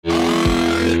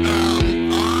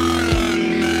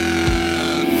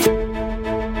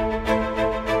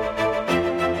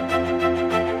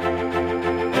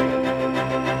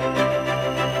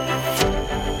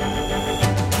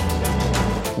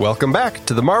Welcome back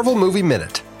to the Marvel Movie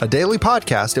Minute, a daily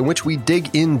podcast in which we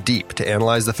dig in deep to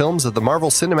analyze the films of the Marvel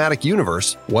Cinematic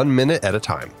Universe 1 minute at a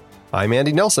time. I'm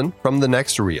Andy Nelson from The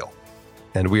Next Reel,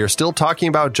 and we are still talking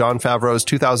about Jon Favreau's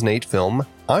 2008 film,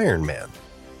 Iron Man.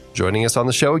 Joining us on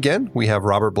the show again, we have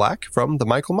Robert Black from the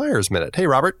Michael Myers Minute. Hey,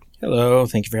 Robert. Hello,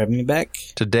 thank you for having me back.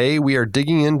 Today we are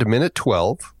digging into minute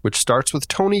 12, which starts with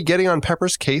Tony getting on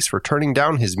Pepper's case for turning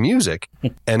down his music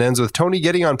and ends with Tony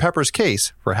getting on Pepper's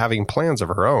case for having plans of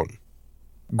her own.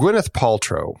 Gwyneth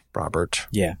Paltrow, Robert.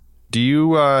 Yeah. Do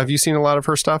you have you seen a lot of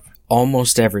her stuff?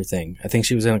 Almost everything. I think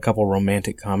she was in a couple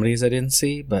romantic comedies I didn't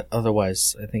see, but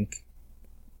otherwise, I think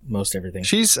most everything.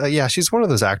 She's one of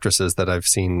those actresses that I've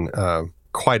seen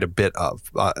quite a bit of.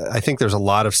 I think there's a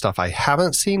lot of stuff I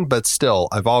haven't seen, but still,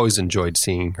 I've always enjoyed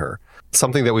seeing her.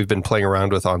 Something that we've been playing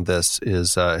around with on this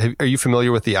is, are you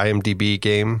familiar with the IMDb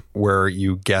game where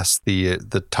you guess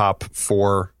the top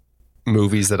 4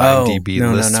 movies that IMDb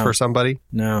lists for somebody?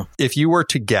 No. If you were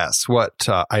to guess what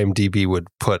IMDb would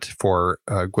put for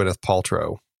Gwyneth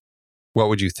Paltrow, what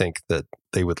would you think that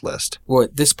they would list? Well,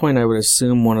 at this point, I would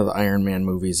assume one of the Iron Man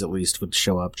movies at least would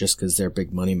show up just because they're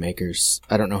big money makers.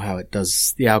 I don't know how it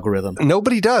does the algorithm.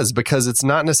 Nobody does because it's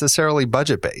not necessarily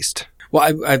budget-based.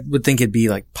 Well, I would think it'd be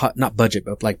like, not budget,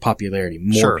 but like popularity.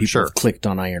 More people have clicked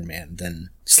on Iron Man than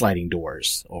Sliding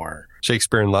Doors or...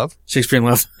 Shakespeare in Love? Shakespeare in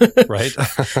Love. Right?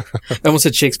 I almost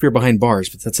said Shakespeare Behind Bars,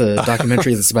 but that's a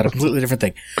documentary that's about a completely different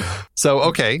thing. So,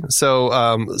 okay.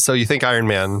 So you think Iron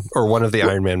Man, or one of the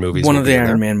Iron Man movies? One of the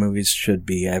Iron Man movies should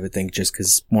be, I would think, just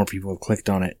because more people have clicked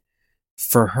on it.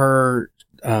 For her,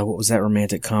 what was that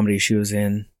romantic comedy she was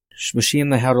in? Was she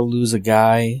in the How to Lose a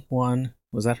Guy one?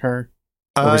 Was that her?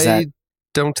 I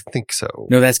don't think so.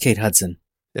 No, that's Kate Hudson.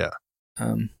 Yeah.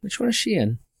 Which one is she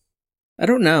in? I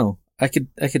don't know. I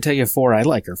could tell you 4 I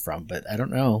like her from, but I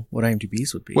don't know what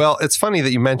IMDb's would be. Well, it's funny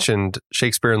that you mentioned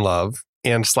Shakespeare in Love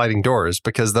and Sliding Doors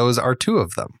because those are 2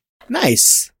 of them.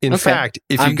 Nice. In fact,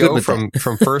 if you go from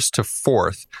first to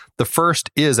fourth, the first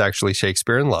is actually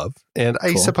Shakespeare in Love. And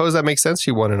I suppose that makes sense.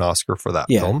 She won an Oscar for that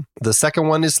film. The second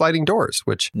one is Sliding Doors,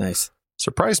 which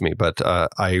surprised me, but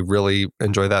I really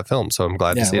enjoy that film. So I'm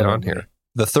glad to see it on here.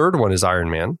 The third one is Iron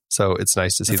Man. So it's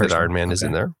nice to see that Iron Man is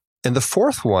in there. And the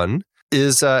fourth one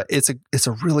is it's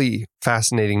a really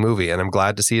fascinating movie, and I'm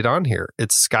glad to see it on here.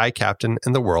 It's Sky Captain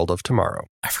and the World of Tomorrow.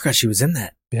 I forgot she was in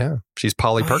that. Yeah, she's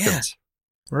Polly Perkins.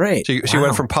 Right. She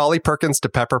went from Polly Perkins to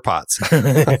Pepper Potts.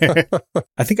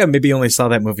 I think I maybe only saw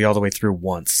that movie all the way through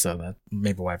once, so that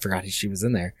maybe why I forgot she was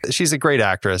in there. She's a great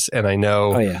actress, and I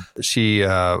know she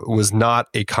was not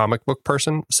a comic book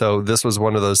person, so this was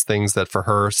one of those things that for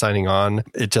her signing on,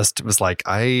 it just was like,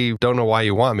 I don't know why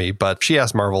you want me, but she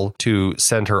asked Marvel to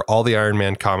send her all the Iron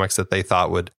Man comics that they thought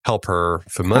would help her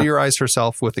familiarize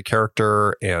herself with the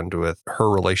character and with her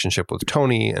relationship with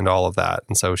Tony and all of that.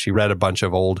 And so she read a bunch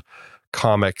of old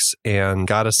comics and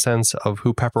got a sense of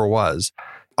who Pepper was.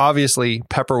 Obviously,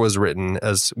 Pepper was written,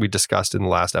 as we discussed in the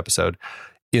last episode,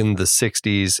 in the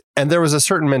 60s. And there was a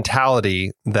certain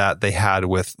mentality that they had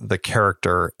with the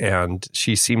character, and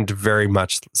she seemed very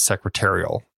much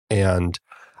secretarial. And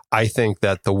I think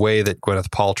that the way that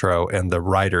Gwyneth Paltrow and the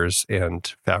writers and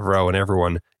Favreau and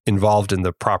everyone involved in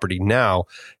the property now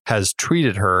has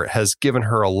treated her, has given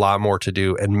her a lot more to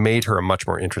do and made her a much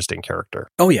more interesting character.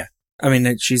 Oh, yeah. I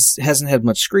mean, she hasn't had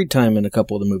much screen time in a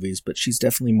couple of the movies, but she's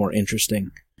definitely more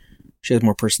interesting. She has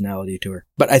more personality to her.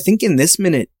 But I think in this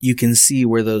minute, you can see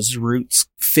where those roots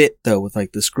fit, though, with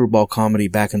like the screwball comedy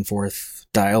back and forth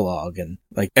dialogue, and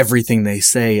like everything they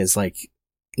say is like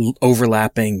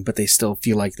overlapping, but they still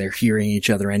feel like they're hearing each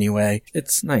other anyway.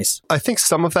 It's nice. I think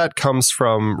some of that comes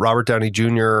from Robert Downey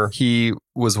Jr. He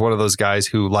was one of those guys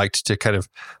who liked to kind of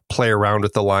play around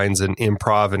with the lines and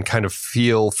improv and kind of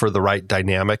feel for the right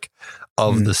dynamic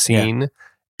of the scene. Yeah.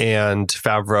 And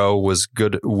Favreau was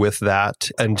good with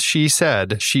that. And she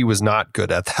said she was not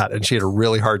good at that. And she had a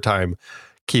really hard time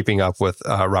keeping up with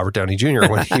Robert Downey Jr.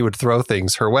 when he would throw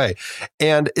things her way.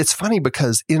 And it's funny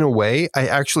because in a way, I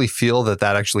actually feel that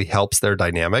actually helps their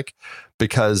dynamic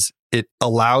because it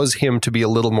allows him to be a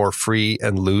little more free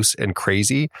and loose and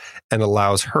crazy and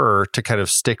allows her to kind of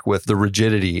stick with the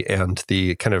rigidity and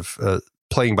the kind of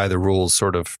playing by the rules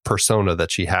sort of persona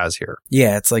that she has here.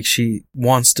 Yeah, it's like she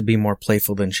wants to be more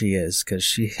playful than she is because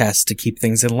she has to keep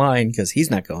things in line because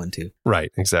he's not going to.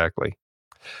 Right, exactly.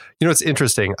 You know, it's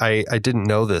interesting. I didn't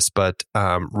know this, but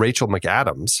Rachel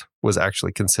McAdams was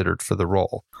actually considered for the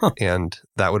role. Huh. And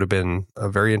that would have been a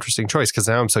very interesting choice because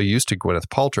now I'm so used to Gwyneth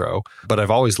Paltrow, but I've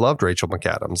always loved Rachel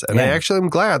McAdams. And I actually am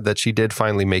glad that she did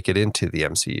finally make it into the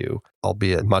MCU,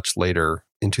 albeit much later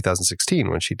in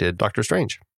 2016 when she did Doctor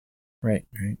Strange. Right,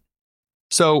 right.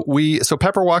 So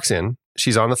Pepper walks in.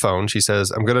 She's on the phone. She says,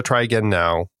 I'm going to try again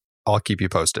now. I'll keep you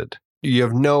posted. You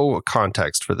have no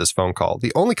context for this phone call.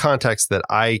 The only context that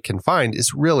I can find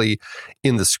is really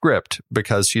in the script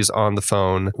because she's on the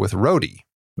phone with Rhodey.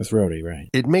 With Rhodey, right.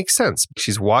 It makes sense.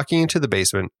 She's walking into the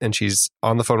basement and she's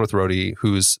on the phone with Rhodey,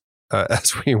 who's,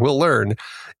 as we will learn,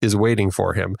 is waiting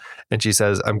for him. And she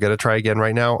says, I'm going to try again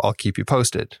right now. I'll keep you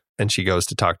posted. And she goes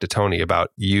to talk to Tony about,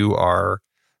 you are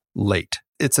late.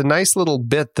 It's a nice little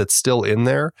bit that's still in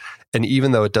there. And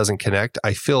even though it doesn't connect,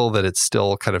 I feel that it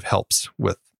still kind of helps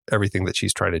with everything that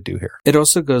she's trying to do here. It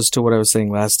also goes to what I was saying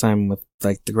last time with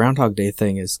like the Groundhog Day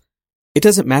thing is it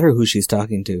doesn't matter who she's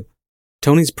talking to.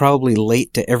 Tony's probably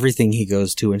late to everything he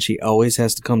goes to, and she always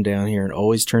has to come down here and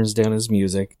always turns down his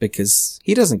music because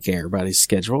he doesn't care about his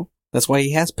schedule. That's why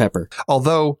he has Pepper.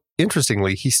 Although,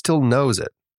 interestingly, he still knows it.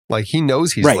 Like, he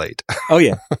knows he's late. Oh,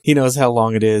 yeah. He knows how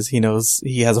long it is. He knows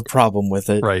he has a problem with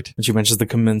it. Right. When she mentions the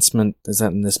commencement, is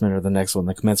that in this minute or the next one?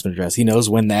 The commencement address. He knows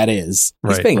when that is.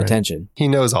 He's paying attention. He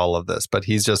knows all of this, but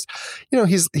he's just,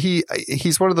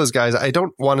 he's one of those guys. I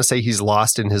don't want to say he's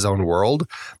lost in his own world,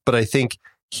 but I think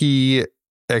he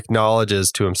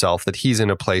acknowledges to himself that he's in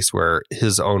a place where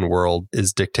his own world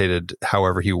is dictated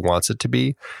however he wants it to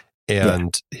be.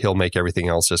 And he'll make everything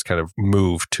else just kind of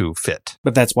move to fit.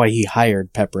 But that's why he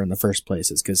hired Pepper in the first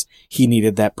place, is because he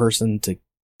needed that person to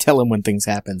tell him when things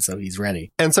happen so he's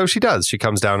ready. And so she does. She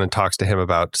comes down and talks to him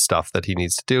about stuff that he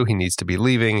needs to do. He needs to be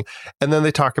leaving. And then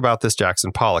they talk about this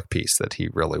Jackson Pollock piece that he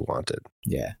really wanted.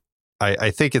 Yeah.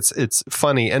 I think it's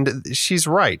funny. And she's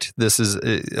right. This is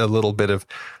a little bit of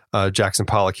Jackson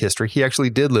Pollock history. He actually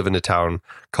did live in a town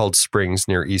called Springs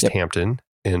near East Hampton.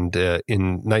 And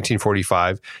in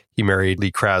 1945, he married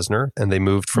Lee Krasner, and they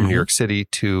moved from New York City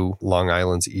to Long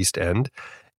Island's East End.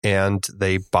 And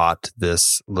they bought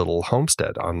this little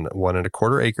homestead on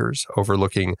 1¼ acres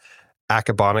overlooking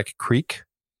Accabonac Creek.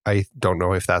 I don't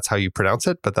know if that's how you pronounce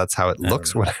it, but that's how it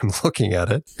looks when I'm looking at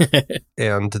it.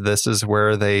 And this is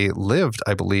where they lived,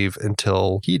 I believe,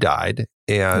 until he died.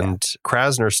 And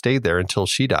Krasner stayed there until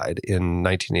she died in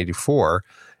 1984.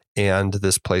 And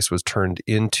this place was turned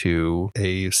into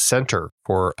a center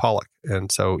for Pollock. And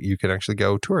so you can actually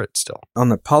go tour it still. On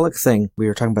the Pollock thing, we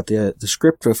were talking about the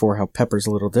script before, how Pepper's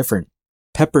a little different.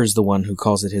 Pepper's the one who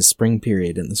calls it his spring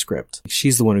period in the script.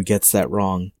 She's the one who gets that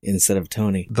wrong instead of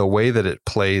Tony. The way that it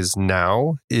plays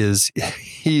now is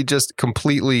he just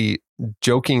completely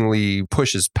jokingly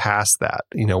pushes past that.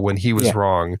 When he was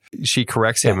wrong, she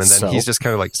corrects him, and then he's just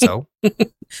kind of like, so?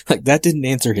 Like, that didn't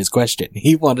answer his question.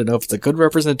 He wanted to know if it's a good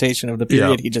representation of the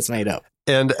period he just made up.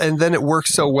 And then it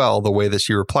works so well the way that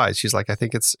she replies. She's like, I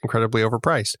think it's incredibly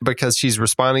overpriced, because she's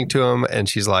responding to him and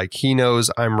she's like, he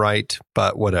knows I'm right,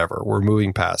 but whatever, we're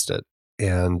moving past it.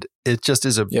 And it just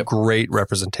is a great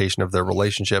representation of their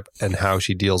relationship and how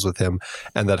she deals with him.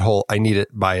 And that whole, I need it,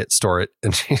 buy it, store it.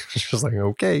 And she's just like,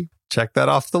 okay, check that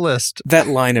off the list. That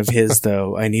line of his,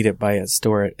 though, I need it, buy it,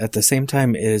 store it. At the same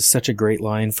time, it is such a great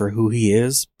line for who he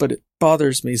is, but it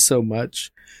bothers me so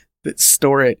much that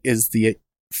store it is the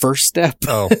first step.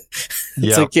 Oh,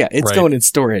 it's going in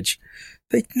storage.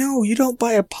 Like, no, you don't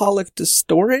buy a Pollock to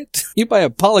store it. You buy a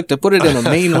Pollock to put it in a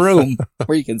main room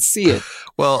where you can see it.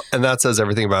 Well, and that says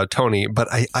everything about Tony, but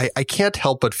I can't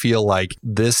help but feel like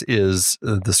this is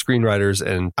the screenwriters,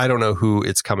 and I don't know who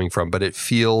it's coming from, but it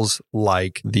feels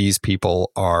like these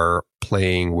people are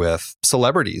playing with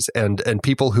celebrities and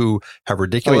people who have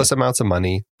ridiculous amounts of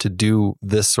money to do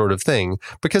this sort of thing,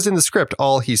 because in the script,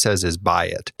 all he says is buy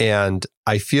it. And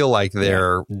I feel like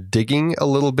they're digging a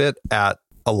little bit at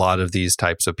a lot of these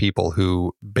types of people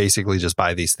who basically just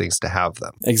buy these things to have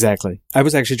them. Exactly. I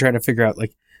was actually trying to figure out,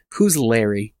 like, who's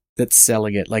Larry that's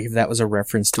selling it? Like, if that was a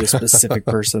reference to a specific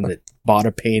person that bought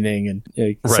a painting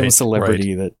and some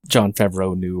celebrity that Jon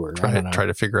Favreau knew, or try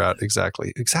to figure out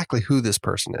exactly who this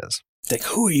person is. Like,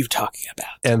 who are you talking about?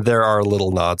 And there are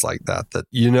little nods like that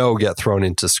get thrown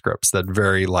into scripts that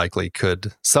very likely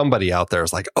could, somebody out there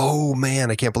is like, oh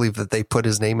man, I can't believe that they put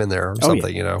his name in there or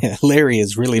something, Yeah, Larry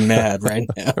is really mad right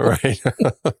now. Right.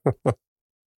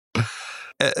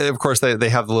 Of course, they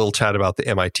have the little chat about the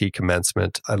MIT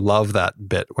commencement. I love that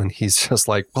bit when he's just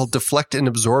like, well, deflect and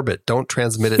absorb it. Don't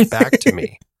transmit it back to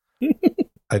me.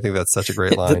 I think that's such a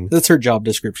great line. That's her job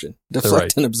description.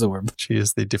 Deflect and absorb. She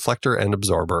is the deflector and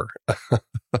absorber.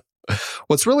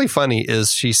 What's really funny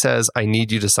is she says, I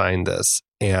need you to sign this.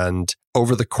 And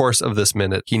over the course of this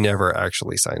minute, he never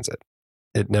actually signs it.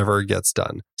 It never gets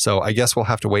done. So I guess we'll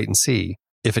have to wait and see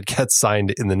if it gets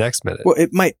signed in the next minute. Well,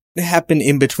 it might happen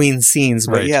in between scenes,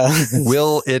 but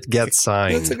Will it get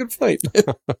signed? That's a good point.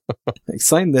 Like,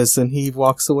 sign this, and he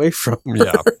walks away from her.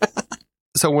 Yeah.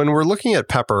 So when we're looking at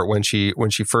Pepper, when she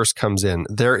first comes in,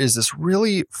 there is this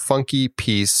really funky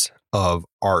piece of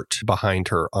art behind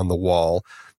her on the wall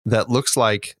that looks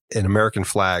like an American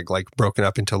flag, like broken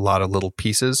up into a lot of little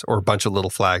pieces or a bunch of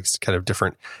little flags, kind of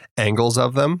different angles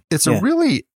of them. It's a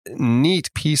really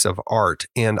neat piece of art.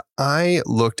 And I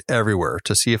looked everywhere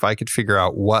to see if I could figure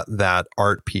out what that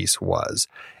art piece was.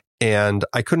 And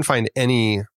I couldn't find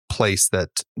any place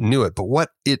that knew it. But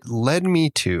what it led me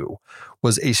to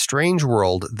was a strange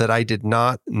world that I did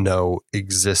not know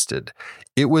existed.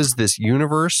 It was this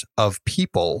universe of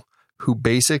people who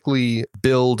basically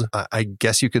build, I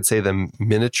guess you could say them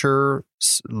miniature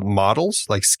models,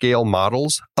 like scale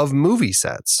models of movie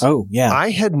sets. Oh, yeah.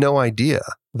 I had no idea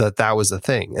that that was a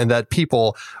thing and that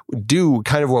people do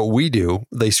kind of what we do.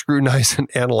 They scrutinize and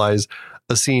analyze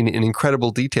a scene in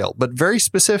incredible detail, but very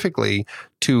specifically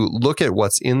to look at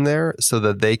what's in there so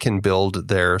that they can build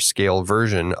their scale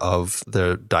version of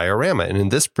the diorama. And in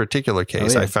this particular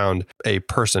case, I found a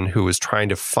person who was trying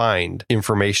to find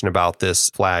information about this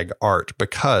flag art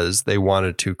because they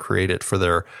wanted to create it for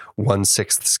their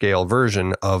 1/6 scale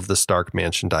version of the Stark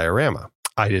Mansion diorama.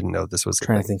 I didn't know this was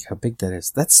trying to think how big that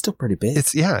is. That's still pretty big.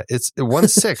 It's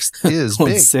 1/6 is big.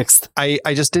 1/6.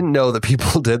 I just didn't know that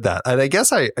people did that. And I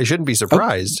guess I shouldn't be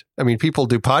surprised. I mean, people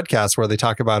do podcasts where they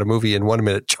talk about a movie in 1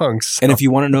 minute chunks. So. And if you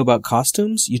want to know about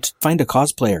costumes, you find a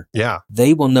cosplayer. Yeah.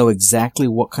 They will know exactly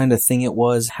what kind of thing it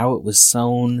was, how it was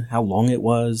sewn, how long it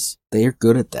was. They're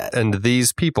good at that. And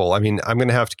these people, I mean, I'm going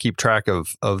to have to keep track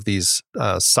of these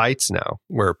sites now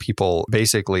where people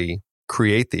basically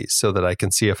create these so that I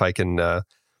can see if I can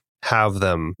have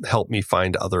them help me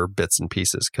find other bits and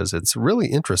pieces, because it's really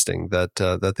interesting that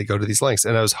they go to these lengths.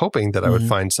 And I was hoping that I would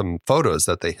find some photos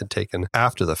that they had taken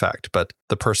after the fact, but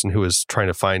the person who was trying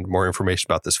to find more information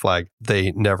about this flag,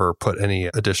 they never put any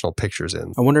additional pictures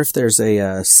in. I wonder if there's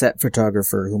a set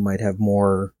photographer who might have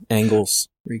more angles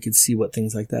where you could see what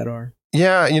things like that are.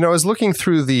 Yeah, I was looking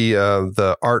through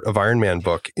the Art of Iron Man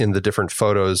book in the different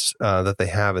photos that they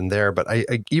have in there, but I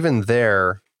even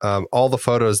there, all the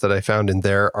photos that I found in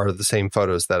there are the same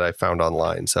photos that I found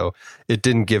online, so it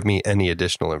didn't give me any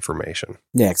additional information.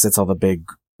 Yeah, because it's all the big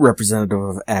representative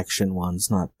of action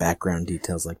ones, not background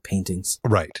details like paintings.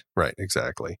 Right,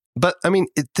 exactly. But I mean,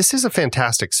 this is a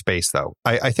fantastic space, though.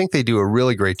 I think they do a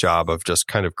really great job of just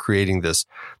kind of creating this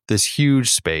huge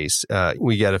space.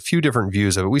 We get a few different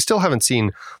views of it. We still haven't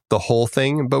seen the whole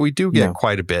thing, but we do get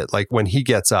quite a bit. Like when he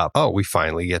gets up, we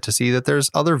finally get to see that there's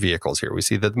other vehicles here. We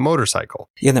see the motorcycle.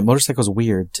 Yeah, that motorcycle's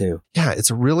weird, too. Yeah, it's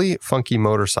a really funky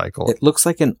motorcycle. It looks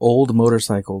like an old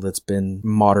motorcycle that's been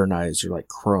modernized or like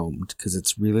chromed because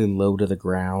it's really low to the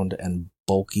ground and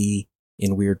bulky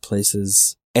in weird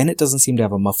places. And it doesn't seem to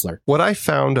have a muffler. What I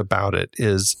found about it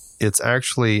is it's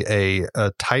actually a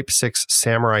Type 6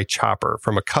 Samurai chopper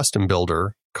from a custom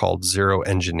builder called Zero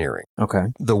Engineering. Okay.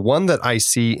 The one that I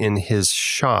see in his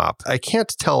shop, I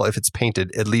can't tell if it's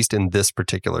painted, at least in this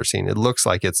particular scene. It looks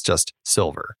like it's just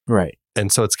silver. Right. And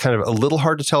so it's kind of a little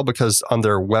hard to tell because on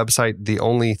their website, the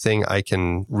only thing I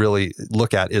can really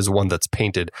look at is one that's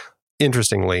painted.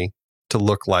 Interestingly, to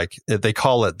look like, they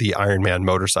call it the Iron Man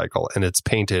motorcycle, and it's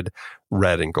painted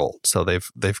red and gold. So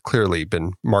they've clearly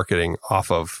been marketing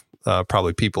off of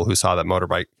probably people who saw that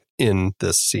motorbike in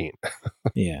this scene.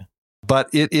 Yeah. But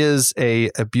it is a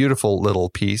beautiful little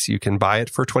piece. You can buy it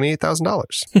for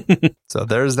 $28,000. So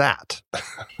there's that.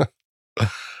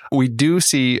 We do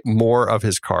see more of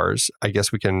his cars. I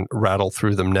guess we can rattle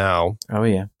through them now. Oh,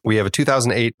 yeah. We have a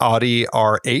 2008 Audi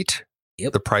R8.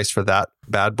 Yep. The price for that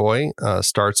bad boy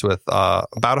starts with about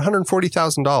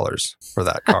 $140,000 for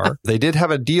that car. They did have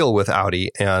a deal with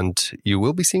Audi, and you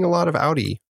will be seeing a lot of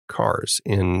Audi cars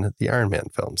in the Iron Man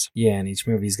films. Yeah, and each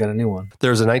movie's got a new one.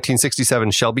 There's a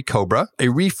 1967 Shelby Cobra. A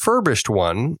refurbished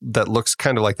one that looks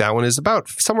kind of like that one is about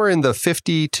somewhere in the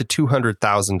 $50,000 to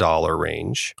 $200,000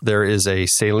 range. There is a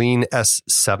Saleen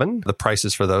S7. The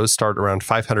prices for those start around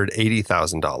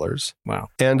 $580,000. Wow.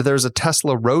 And there's a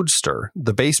Tesla Roadster.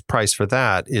 The base price for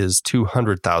that is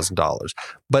 $200,000.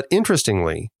 But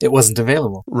interestingly, it wasn't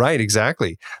available. Right,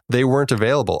 exactly. They weren't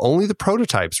available. Only the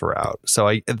prototypes were out. So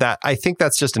I think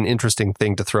that's just an interesting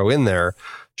thing to throw in there,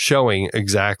 showing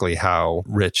exactly how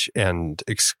rich and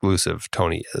exclusive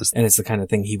Tony is. And it's the kind of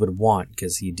thing he would want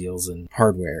because he deals in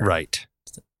hardware. Right.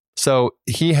 So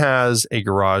he has a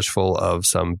garage full of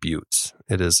some Buttes.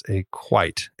 It is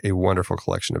quite a wonderful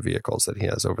collection of vehicles that he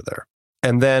has over there.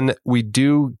 And then we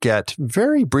do get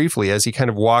very briefly as he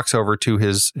kind of walks over to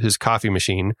his coffee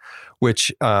machine,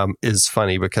 which is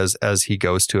funny because as he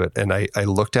goes to it and I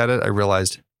looked at it, I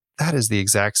realized that is the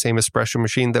exact same espresso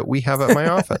machine that we have at my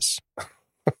office.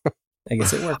 I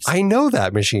guess it works. I know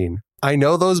that machine. I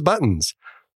know those buttons.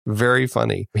 Very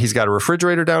funny. He's got a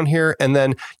refrigerator down here, and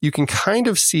then you can kind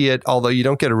of see it, although you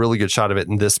don't get a really good shot of it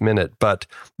in this minute, but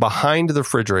behind the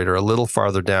refrigerator, a little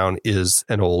farther down, is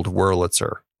an old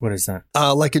Wurlitzer. What is that?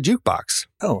 Like a jukebox.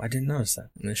 Oh, I didn't notice that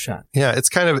in this shot. Yeah,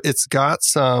 it's got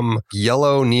some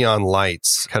yellow neon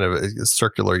lights, kind of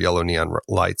circular yellow neon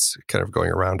lights kind of going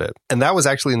around it. And that was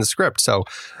actually in the script. So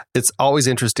it's always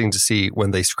interesting to see when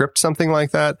they script something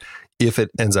like that, if it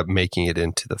ends up making it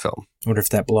into the film. I wonder if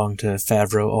that belonged to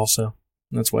Favreau also.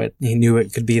 That's why he knew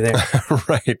it could be there.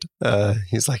 Right.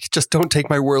 He's like, just don't take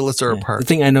my Wurlitzer apart. The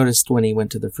thing I noticed when he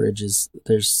went to the fridge is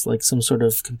there's like some sort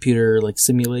of computer like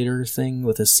simulator thing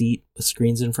with a seat with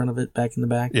screens in front of it back in the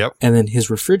back. Yep. And then his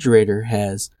refrigerator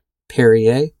has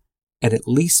Perrier and at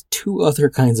least 2 other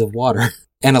kinds of water.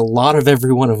 And a lot of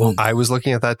every one of them. I was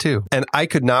looking at that too. And I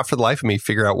could not for the life of me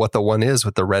figure out what the one is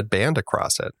with the red band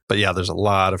across it. But yeah, there's a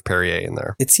lot of Perrier in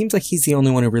there. It seems like he's the only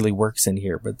one who really works in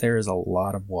here, but there is a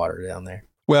lot of water down there.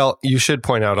 Well, you should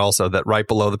point out also that right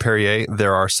below the Perrier,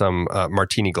 there are some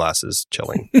martini glasses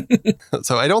chilling.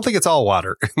 So I don't think it's all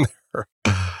water in there.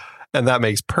 And that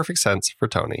makes perfect sense for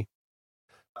Tony.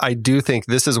 I do think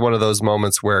this is one of those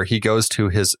moments where he goes to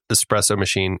his espresso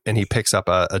machine and he picks up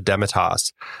a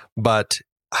Demitasse. But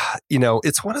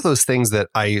it's one of those things that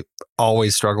I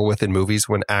always struggle with in movies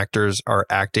when actors are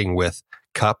acting with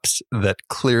cups that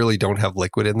clearly don't have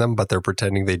liquid in them, but they're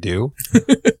pretending they do.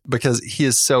 Because he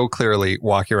is so clearly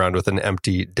walking around with an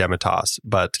empty Demitasse,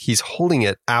 but he's holding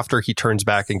it after he turns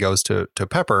back and goes to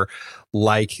Pepper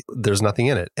like there's nothing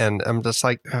in it. And I'm just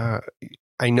like,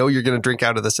 I know you're going to drink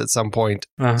out of this at some point,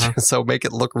 so make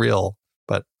it look real.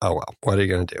 But oh well, what are you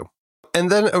going to do? And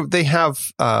then they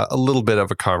have a little bit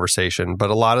of a conversation, but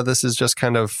a lot of this is just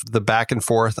kind of the back and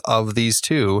forth of these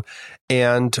two.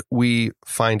 And we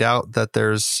find out that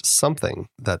there's something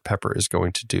that Pepper is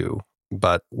going to do,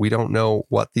 but we don't know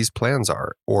what these plans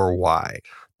are or why.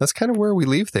 That's kind of where we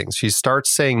leave things. She starts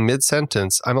saying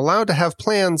mid-sentence, I'm allowed to have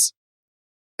plans,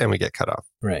 and we get cut off.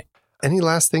 Right. Any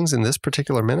last things in this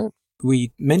particular minute?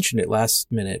 We mentioned it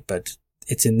last minute, but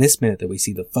it's in this minute that we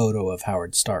see the photo of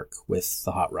Howard Stark with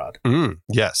the hot rod.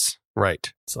 Yes,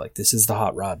 right. So like this is the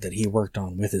hot rod that he worked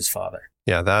on with his father.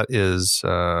 Yeah, that is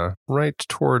right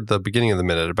toward the beginning of the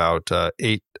minute, about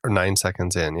 8 or 9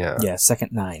 seconds in. Yeah. Yeah,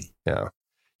 second 9. Yeah.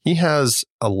 He has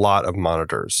a lot of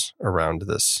monitors around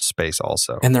this space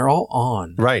also. And they're all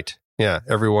on. Right. Yeah,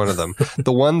 every one of them.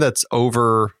 The one that's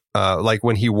over, like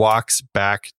when he walks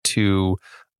back to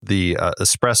the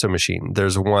espresso machine,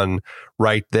 there's one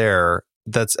right there.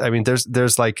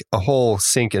 There's like a whole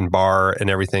sink and bar and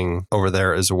everything over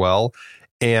there as well.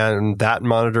 And that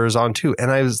monitor is on too.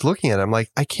 And I was looking at it, I'm like,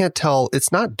 I can't tell.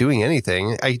 It's not doing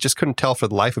anything. I just couldn't tell for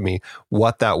the life of me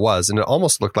what that was. And it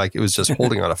almost looked like it was just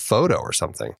holding on a photo or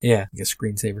something. Yeah, like a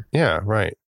screensaver. Yeah,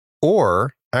 right.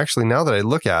 Or actually, now that I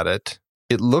look at it,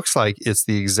 it looks like it's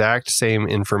the exact same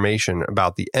information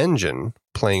about the engine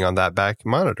playing on that back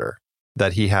monitor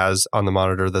that he has on the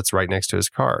monitor that's right next to his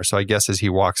car. So I guess as he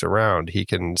walks around, he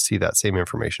can see that same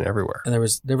information everywhere. And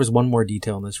there was one more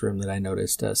detail in this room that I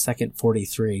noticed. Second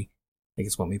 43, I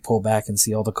guess when we pull back and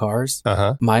see all the cars,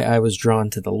 my eye was drawn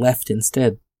to the left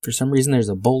instead. For some reason, there's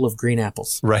a bowl of green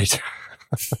apples. Right.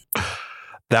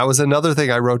 That was another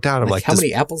thing I wrote down. I'm like, how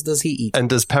many apples does he eat? And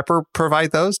does Pepper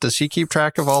provide those? Does she keep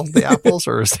track of all the apples,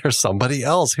 or is there somebody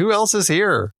else? Who else is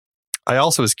here? I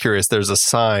also was curious. There's a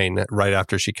sign right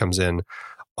after she comes in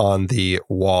on the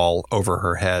wall over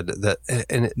her head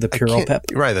the Pure All Pep.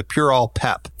 Right, the Pure All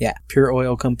Pep. Yeah, Pure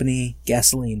Oil Company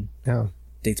gasoline. Yeah,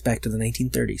 dates back to the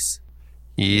 1930s.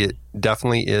 He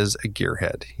definitely is a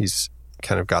gearhead. He's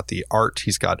kind of got the art.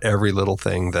 He's got every little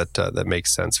thing that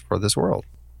makes sense for this world.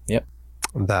 Yep,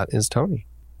 and that is Tony.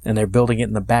 And they're building it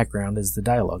in the background as the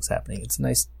dialogue's happening. It's a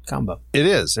nice combo. It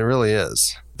is. It really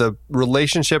is. The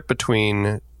relationship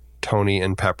between Tony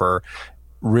and Pepper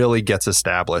really gets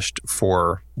established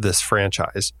for this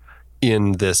franchise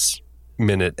in this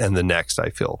minute and the next.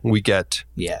 I feel we get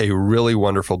a really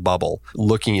wonderful bubble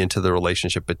looking into the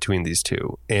relationship between these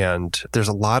two. And there's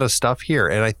a lot of stuff here.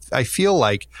 And I feel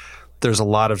like there's a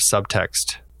lot of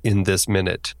subtext in this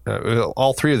minute.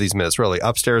 All 3 of these minutes, really,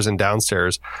 upstairs and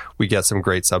downstairs, we get some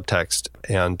great subtext.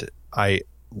 And I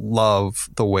love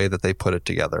the way that they put it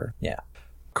together. Yeah.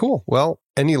 Cool. Well,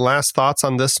 any last thoughts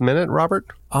on this minute, Robert?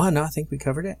 Oh, no, I think we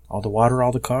covered it. All the water,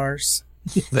 all the cars.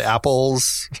 The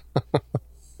apples.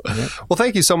 Yep. Well,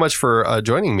 thank you so much for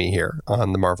joining me here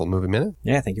on the Marvel Movie Minute.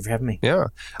 Yeah, thank you for having me. Yeah.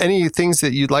 Any things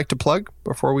that you'd like to plug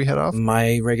before we head off?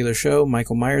 My regular show,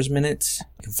 Michael Myers Minute.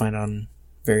 You can find it on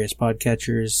various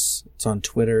podcatchers. It's on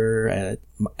Twitter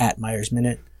at Myers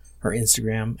Minute, or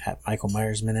Instagram at Michael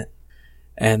Myers Minute.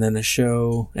 And then a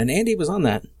show, and Andy was on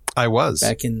that. I was.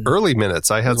 Back in early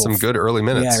minutes. I had some good early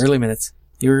minutes. Yeah, early minutes.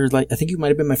 You were I think you might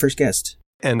have been my first guest.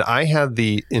 And I had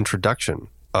the introduction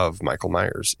of Michael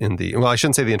Myers I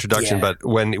shouldn't say the introduction, but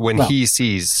when he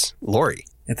sees Laurie.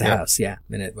 At the house,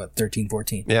 minute, 13,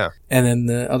 14. Yeah. And then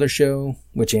the other show,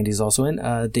 which Andy's also in,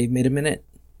 Dave Made a Minute,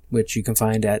 which you can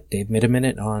find at Dave Made a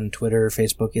Minute on Twitter,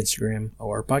 Facebook, Instagram,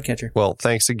 or Podcatcher. Well,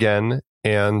 thanks again.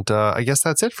 And I guess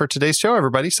that's it for today's show,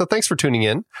 everybody. So thanks for tuning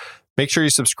in. Make sure you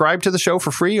subscribe to the show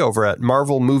for free over at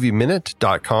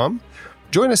marvelmovieminute.com.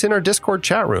 Join us in our Discord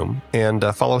chat room and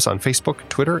follow us on Facebook,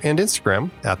 Twitter, and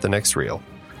Instagram at The Next Reel.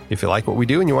 If you like what we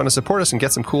do and you want to support us and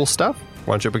get some cool stuff,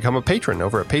 why don't you become a patron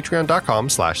over at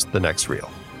patreon.com/thenextreel.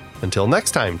 Until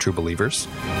next time, true believers.